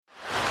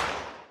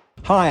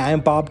Hi, I'm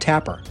Bob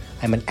Tapper.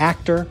 I'm an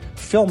actor,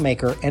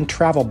 filmmaker, and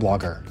travel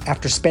blogger.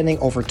 After spending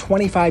over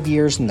 25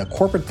 years in the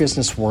corporate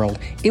business world,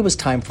 it was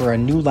time for a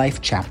new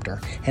life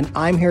chapter. And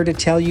I'm here to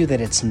tell you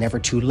that it's never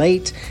too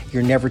late,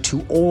 you're never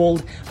too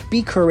old,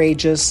 be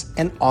courageous,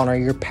 and honor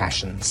your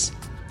passions.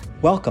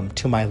 Welcome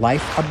to my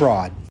life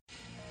abroad.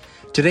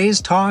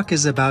 Today's talk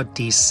is about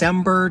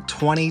December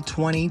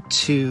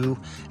 2022.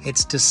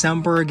 It's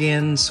December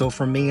again, so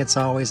for me it's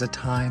always a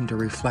time to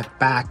reflect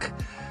back,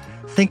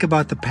 think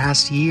about the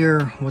past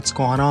year, what's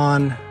going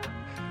on,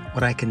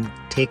 what I can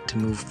take to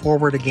move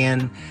forward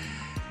again.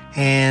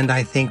 And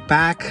I think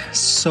back,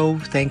 so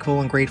thankful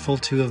and grateful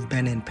to have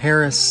been in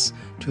Paris,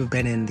 to have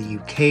been in the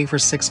UK for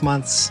 6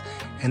 months,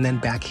 and then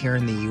back here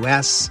in the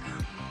US.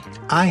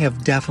 I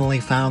have definitely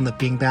found that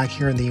being back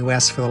here in the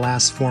US for the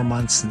last 4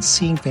 months and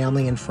seeing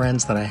family and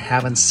friends that I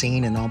haven't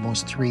seen in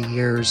almost 3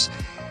 years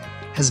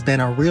has been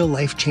a real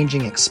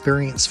life-changing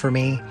experience for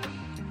me.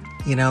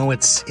 You know,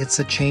 it's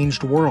a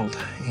changed world,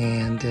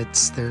 and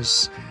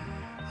there's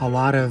a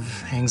lot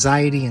of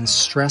anxiety and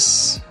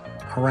stress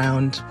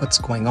around what's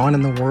going on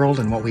in the world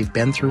and what we've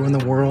been through in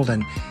the world,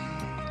 and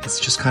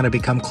it's just kind of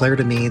become clear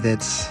to me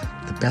that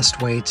the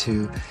best way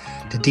to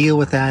deal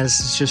with that is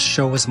to just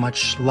show as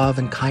much love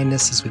and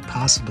kindness as we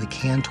possibly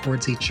can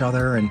towards each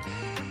other and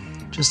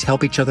just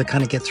help each other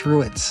kind of get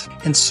through it.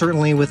 And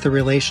certainly with the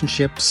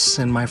relationships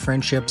and my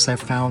friendships,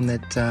 I've found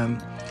that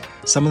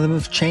some of them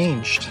have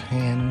changed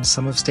and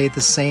some have stayed the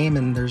same,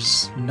 and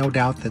there's no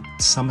doubt that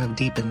some have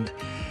deepened.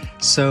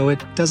 So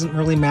it doesn't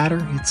really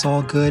matter. It's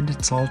all good.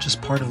 It's all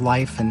just part of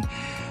life. And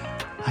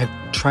I've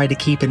tried to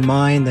keep in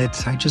mind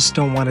that I just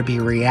don't want to be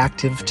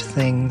reactive to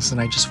things, and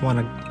I just want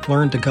to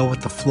learn to go with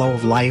the flow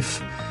of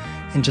life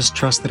and just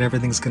trust that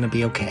everything's going to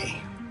be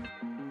okay.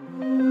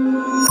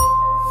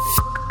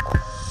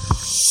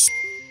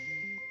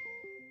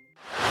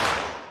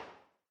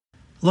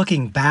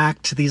 Looking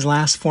back to these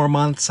last 4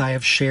 months, I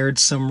have shared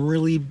some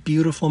really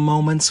beautiful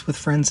moments with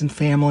friends and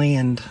family,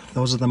 and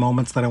those are the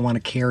moments that I want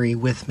to carry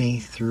with me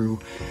through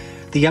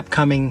the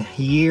upcoming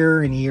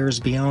year and years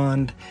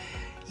beyond.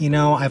 You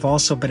know, I've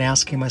also been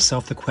asking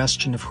myself the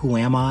question of who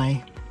am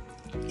I?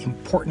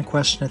 Important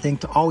question, I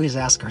think, to always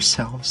ask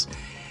ourselves.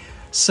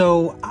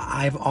 So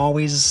I've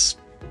always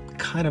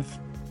kind of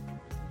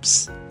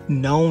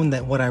known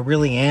that what I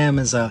really am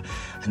is an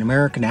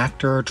American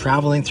actor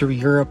traveling through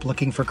Europe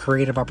looking for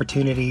creative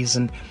opportunities,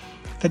 and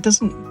that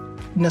doesn't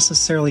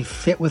necessarily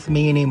fit with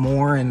me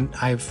anymore. And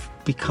I've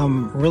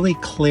become really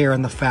clear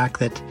on the fact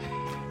that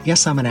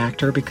yes, I'm an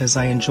actor because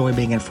I enjoy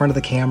being in front of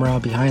the camera,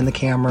 behind the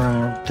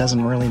camera. It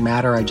doesn't really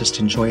matter. I just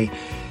enjoy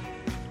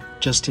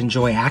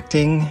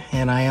acting,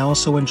 and I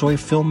also enjoy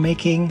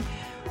filmmaking.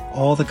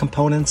 All the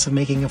components of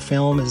making a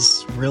film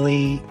is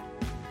really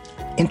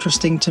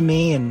interesting to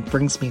me and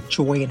brings me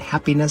joy and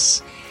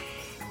happiness.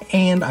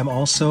 And I'm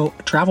also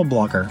a travel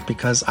blogger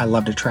because I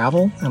love to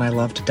travel and I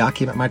love to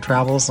document my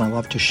travels and I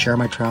love to share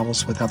my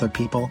travels with other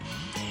people.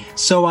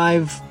 So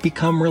I've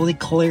become really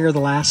clear the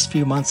last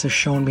few months has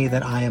shown me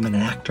that I am an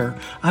actor,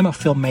 I'm a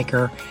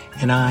filmmaker,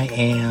 and I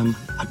am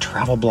a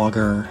travel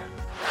blogger.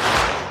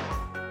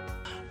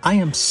 I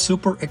am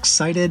super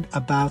excited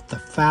about the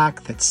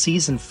fact that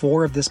Season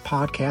 4 of this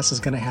podcast is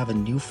going to have a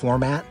new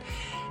format.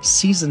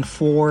 Season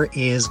 4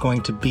 is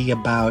going to be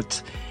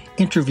about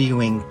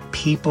interviewing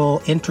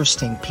people,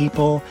 interesting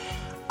people.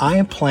 I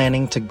am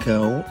planning to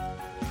go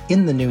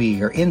in the new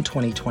year, in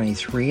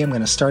 2023. I'm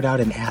going to start out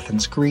in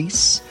Athens,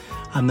 Greece.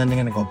 I'm then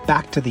going to go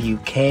back to the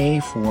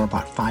UK for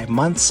about 5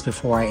 months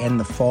before I end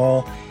the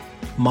fall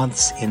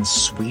months in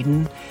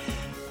Sweden.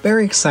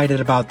 Very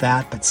excited about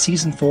that, but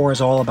Season 4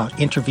 is all about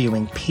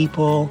interviewing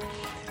people,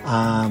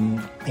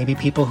 maybe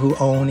people who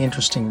own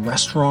interesting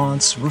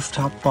restaurants,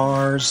 rooftop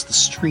bars, the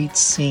street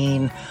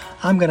scene.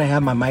 I'm going to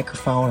have my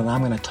microphone and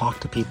I'm going to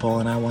talk to people,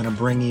 and I want to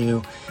bring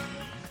you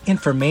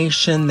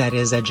information that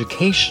is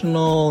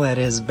educational, that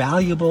is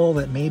valuable,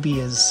 that maybe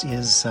is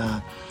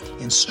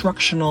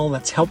instructional,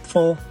 that's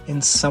helpful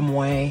in some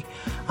way.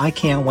 I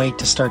can't wait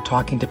to start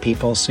talking to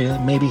people, so you'll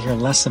maybe hear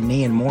less of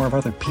me and more of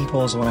other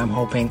people is what I'm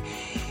hoping.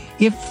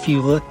 If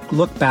you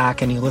look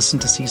back and you listen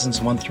to Seasons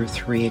 1 through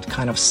 3, it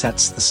kind of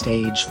sets the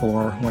stage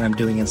for what I'm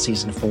doing in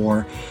Season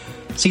 4.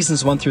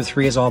 Seasons 1 through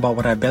 3 is all about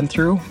what I've been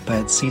through,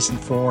 but Season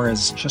 4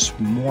 is just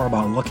more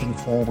about looking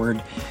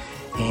forward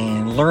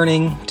and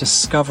learning,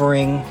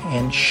 discovering,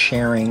 and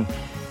sharing.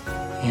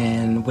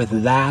 And with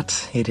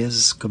that, it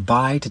is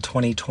goodbye to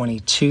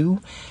 2022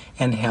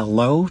 and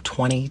hello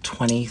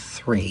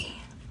 2023.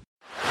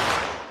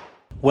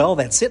 Well,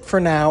 that's it for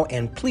now,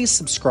 and please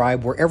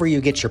subscribe wherever you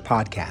get your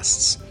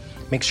podcasts.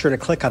 Make sure to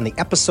click on the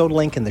episode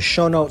link in the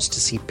show notes to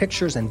see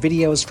pictures and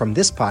videos from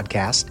this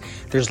podcast.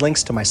 There's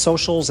links to my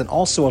socials and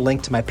also a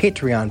link to my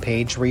Patreon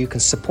page where you can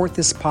support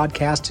this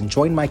podcast and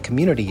join my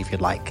community if you'd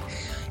like.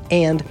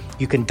 And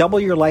you can double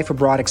your life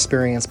abroad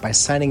experience by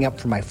signing up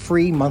for my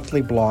free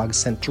monthly blog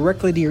sent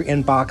directly to your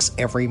inbox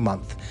every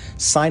month.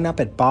 Sign up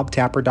at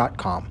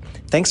bobtapper.com.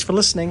 Thanks for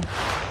listening.